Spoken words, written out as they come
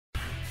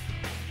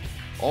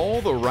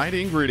all the right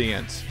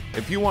ingredients.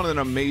 If you want an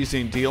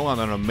amazing deal on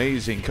an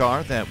amazing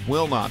car that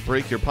will not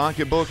break your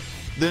pocketbook,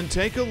 then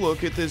take a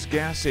look at this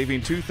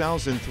gas-saving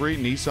 2003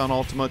 Nissan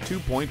ALTIMA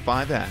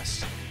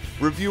 2.5S.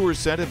 Reviewers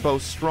said it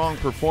boasts strong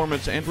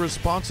performance and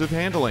responsive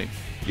handling,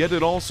 yet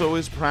it also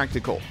is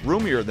practical,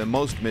 roomier than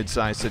most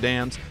midsize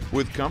sedans,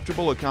 with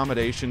comfortable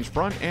accommodations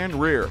front and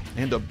rear,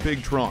 and a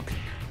big trunk.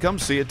 Come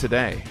see it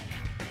today.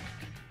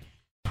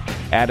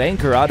 At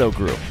Anchor Auto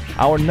Group,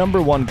 our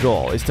 #1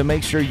 goal is to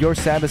make sure you're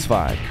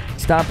satisfied.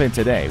 Stop in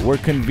today. We're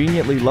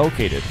conveniently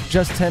located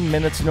just 10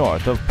 minutes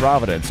north of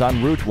Providence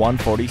on Route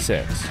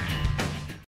 146.